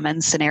most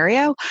common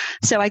scenario.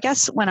 So I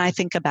guess when I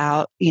think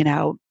about,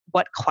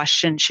 what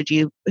question should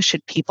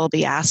people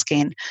be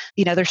asking?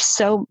 There's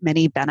so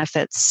many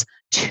benefits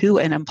to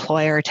an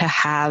employer to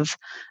have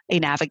a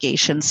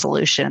navigation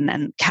solution,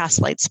 and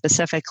Castlight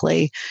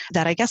specifically,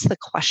 that I guess the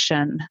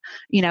question,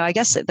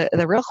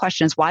 the real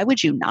question is, why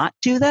would you not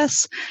do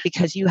this?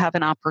 Because you have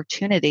an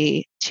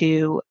opportunity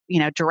to,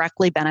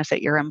 directly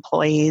benefit your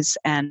employees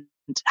and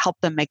help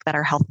them make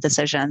better health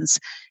decisions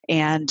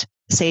and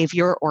save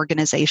your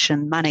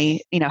organization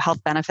money.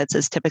 Health benefits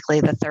is typically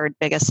the third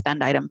biggest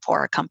spend item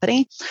for a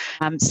company.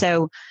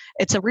 So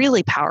it's a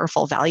really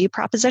powerful value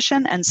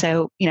proposition. And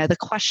so, the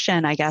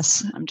question, I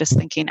guess, I'm just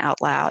thinking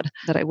out loud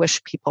that I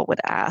wish people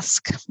would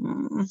ask.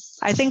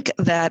 I think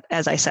that,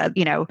 as I said,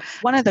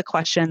 one of the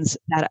questions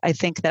that I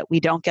think that we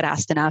don't get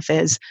asked enough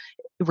is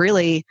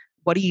really,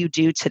 what do you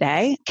do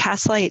today?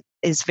 Castlight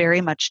is very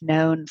much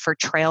known for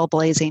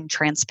trailblazing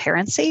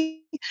transparency.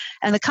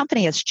 And the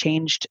company has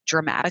changed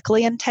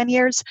dramatically in 10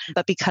 years,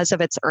 but because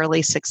of its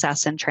early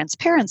success and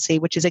transparency,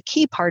 which is a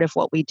key part of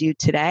what we do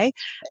today,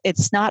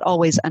 it's not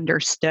always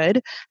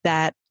understood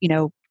that,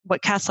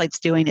 what Castlight's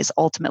doing is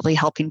ultimately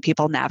helping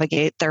people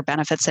navigate their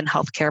benefits in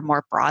healthcare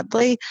more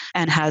broadly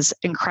and has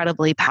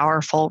incredibly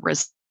powerful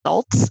results.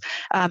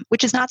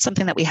 Which is not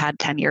something that we had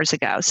 10 years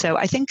ago. So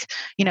I think,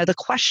 the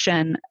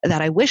question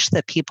that I wish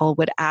that people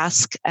would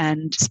ask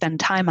and spend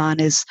time on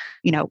is,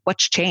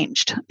 what's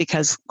changed?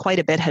 Because quite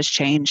a bit has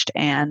changed.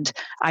 And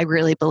I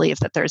really believe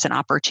that there's an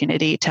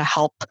opportunity to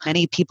help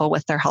many people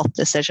with their health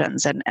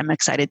decisions. And I'm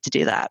excited to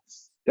do that.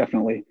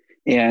 Definitely.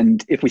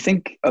 And if we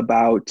think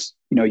about,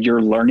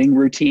 your learning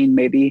routine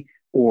maybe,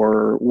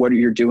 or what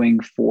you're doing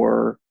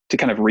to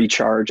kind of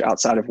recharge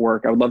outside of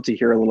work, I would love to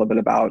hear a little bit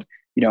about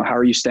how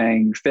are you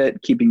staying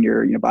fit, keeping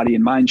your body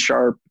and mind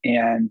sharp,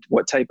 and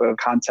what type of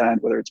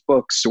content, whether it's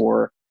books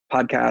or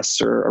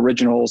podcasts or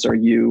originals, are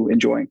you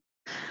enjoying?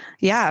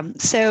 Yeah.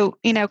 So,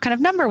 kind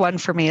of number one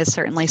for me is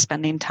certainly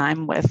spending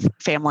time with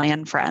family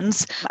and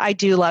friends. I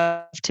do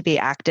love to be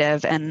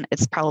active, and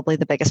it's probably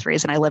the biggest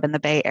reason I live in the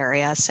Bay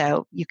Area.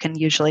 So you can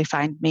usually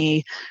find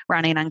me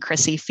running on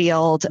Crissy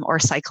Field or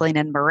cycling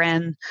in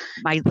Marin.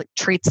 My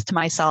treats to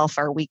myself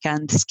are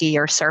weekend ski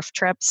or surf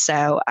trips.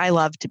 So I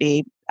love to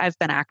be I've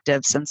been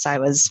active since I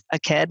was a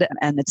kid,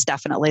 and it's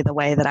definitely the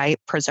way that I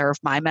preserve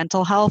my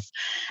mental health.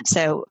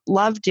 So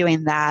love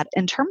doing that.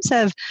 In terms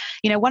of,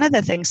 one of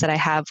the things that I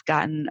have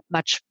gotten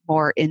much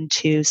more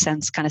into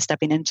since kind of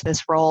stepping into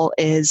this role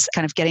is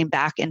kind of getting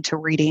back into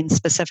reading.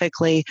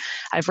 Specifically,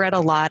 I've read a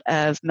lot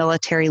of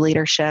military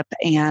leadership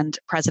and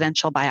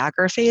presidential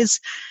biographies.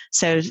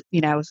 So,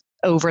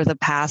 over the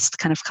past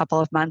kind of couple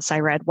of months, I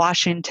read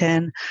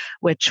Washington,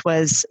 which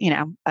was,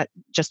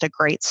 just a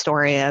great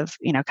story of,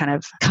 kind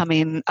of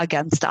coming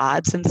against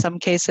odds in some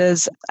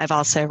cases. I've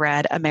also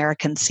read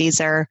American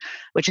Caesar,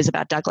 which is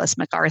about Douglas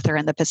MacArthur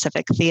and the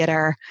Pacific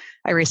Theater.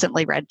 I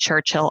recently read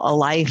Churchill, A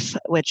Life,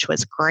 which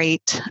was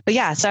great. But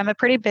yeah, so I'm a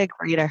pretty big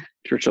reader.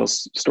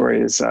 Churchill's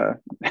story is,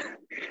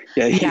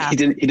 he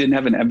didn't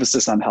have an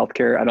emphasis on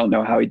healthcare. I don't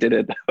know how he did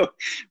it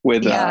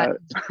with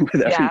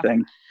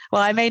everything.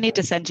 Well, I may need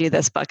to send you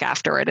this book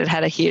afterward. It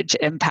had a huge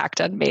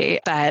impact on me.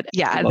 But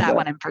yeah, that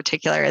one in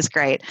particular is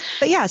great.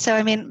 But yeah, so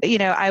I mean,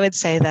 I would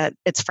say that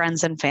it's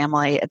friends and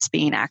family, it's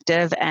being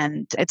active,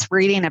 and it's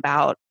reading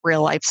about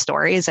real life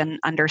stories and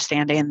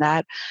understanding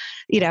that,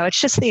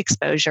 it's just the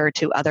exposure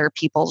to other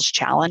people's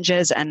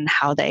challenges and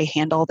how they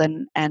handled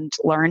and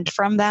learned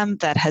from them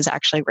that has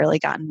actually really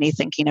gotten me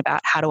thinking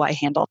about how do I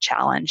handle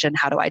challenge and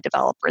how do I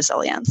develop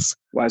resilience.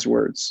 Wise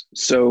words.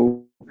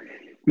 So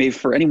maybe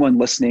for anyone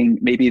listening,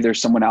 maybe there's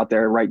someone out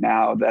there right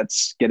now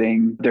that's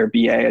getting their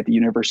BA at the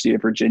University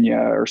of Virginia,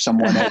 or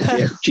someone at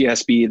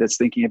GSB that's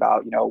thinking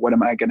about, what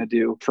am I going to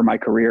do for my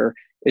career?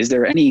 Is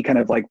there any kind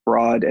of like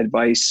broad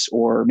advice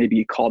or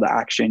maybe call to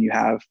action you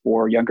have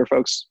for younger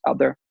folks out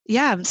there?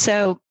 Yeah.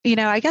 So,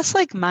 I guess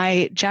like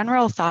my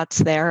general thoughts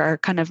there are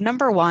kind of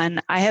number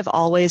one, I have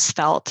always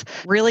felt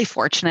really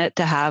fortunate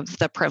to have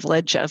the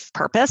privilege of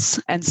purpose.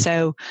 And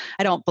so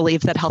I don't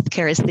believe that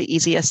healthcare is the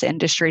easiest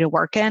industry to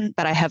work in,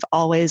 but I have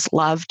always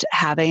loved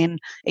having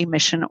a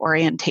mission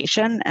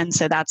orientation. And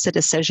so that's a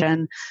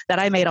decision that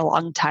I made a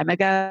long time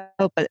ago,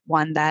 but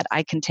one that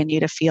I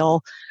continue to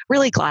feel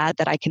really glad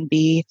that I can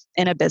be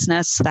in a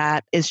business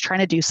that is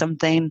trying to do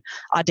something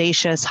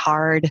audacious,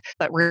 hard,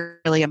 but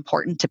really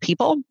important to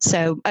people.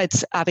 So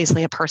it's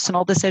obviously a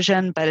personal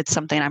decision, but it's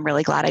something I'm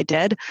really glad I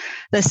did.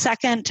 The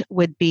second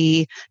would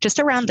be just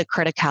around the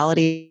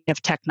criticality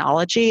of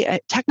technology.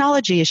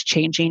 Technology is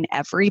changing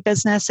every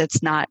business.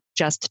 It's not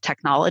just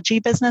technology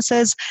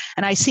businesses.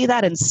 And I see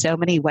that in so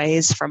many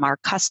ways, from our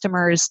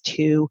customers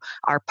to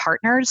our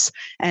partners,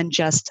 and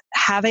just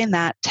having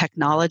that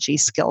technology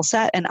skill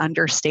set and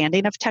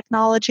understanding of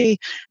technology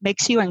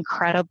makes you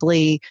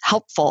incredibly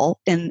helpful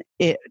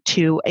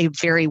to a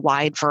very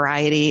wide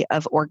variety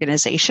of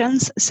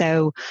organizations.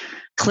 So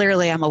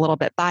clearly I'm a little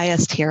bit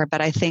biased here, but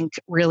I think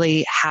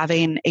really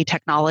having a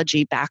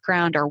technology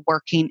background or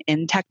working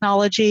in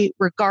technology,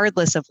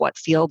 regardless of what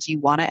fields you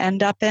want to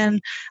end up in,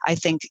 I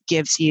think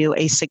gives you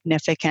a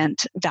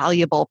significant,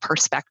 valuable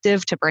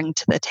perspective to bring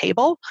to the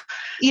table.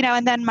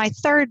 And then my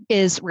third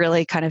is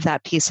really kind of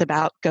that piece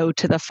about go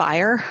to the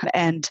fire.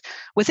 And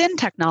within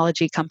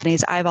technology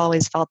companies, I've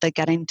always felt that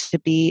getting to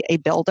be a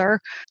builder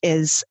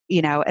is,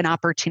 an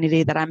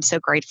opportunity that I'm so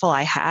grateful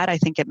I had. I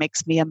think it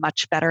makes me a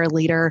much better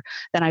leader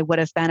than I would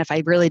have been if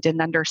I really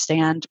didn't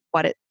understand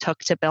what it took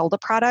to build a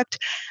product.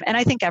 And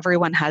I think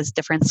everyone has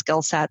different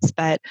skill sets,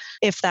 but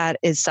if that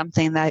is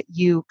something that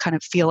you kind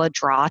of feel a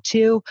draw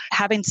to,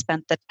 having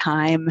spent the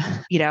time,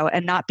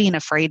 and not being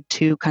afraid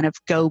to kind of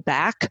go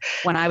back.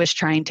 When I was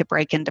trying to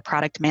break into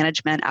product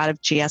management out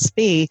of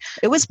GSB,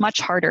 it was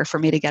much harder for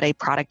me to get a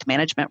product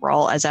management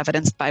role, as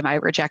evidenced by my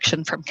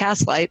rejection from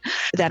Castlight,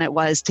 than it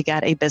was to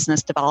get a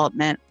business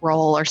development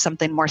role or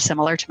something more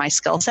similar to my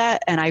skill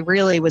set. And I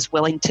really was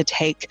willing to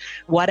take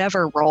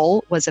whatever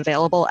role was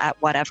available at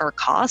whatever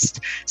cost.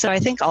 So I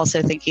think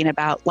also thinking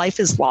about life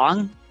is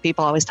long.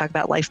 People always talk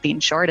about life being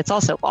short. It's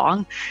also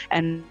long.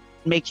 And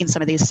making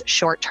some of these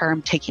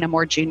short-term, taking a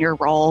more junior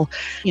role,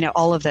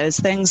 all of those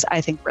things, I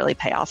think really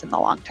pay off in the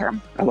long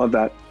term. I love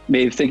that.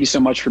 Maeve, thank you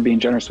so much for being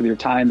generous with your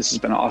time. This has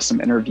been an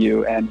awesome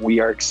interview, and we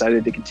are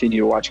excited to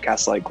continue to watch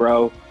Castlight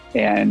grow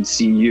and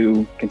see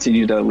you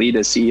continue to lead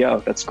as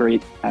CEO. That's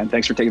great. And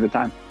thanks for taking the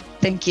time.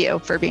 Thank you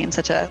for being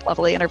such a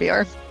lovely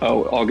interviewer.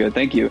 Oh, all good.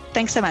 Thank you.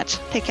 Thanks so much.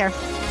 Take care.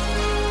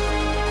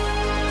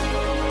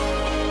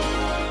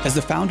 As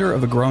the founder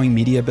of a growing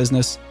media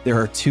business, there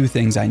are two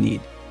things I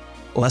need: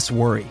 less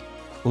worry,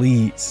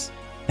 please,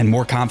 and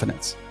more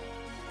confidence.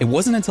 It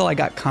wasn't until I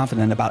got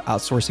confident about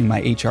outsourcing my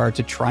HR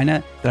to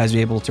TriNet that I was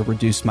able to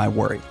reduce my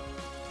worry.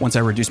 Once I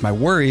reduced my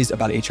worries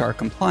about HR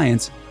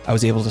compliance, I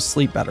was able to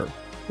sleep better,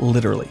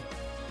 literally.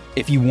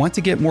 If you want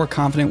to get more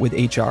confident with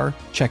HR,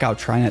 check out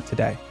TriNet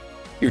today.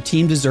 Your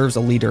team deserves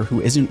a leader who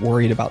isn't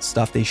worried about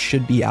stuff they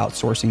should be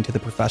outsourcing to the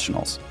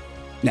professionals.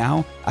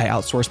 Now, I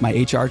outsource my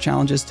HR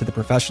challenges to the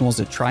professionals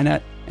at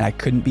TriNet, and I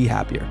couldn't be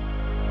happier.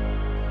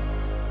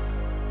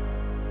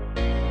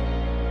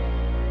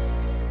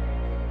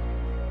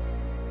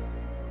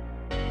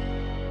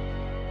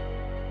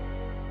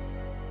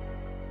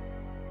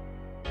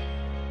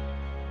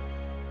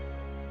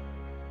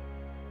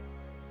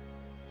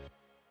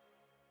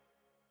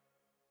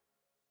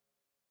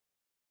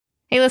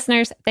 Hey,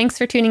 listeners, thanks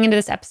for tuning into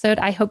this episode.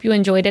 I hope you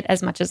enjoyed it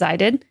as much as I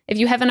did. If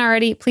you haven't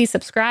already, please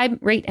subscribe,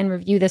 rate, and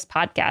review this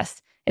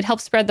podcast. It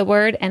helps spread the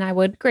word, and I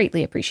would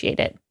greatly appreciate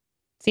it.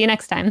 See you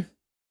next time.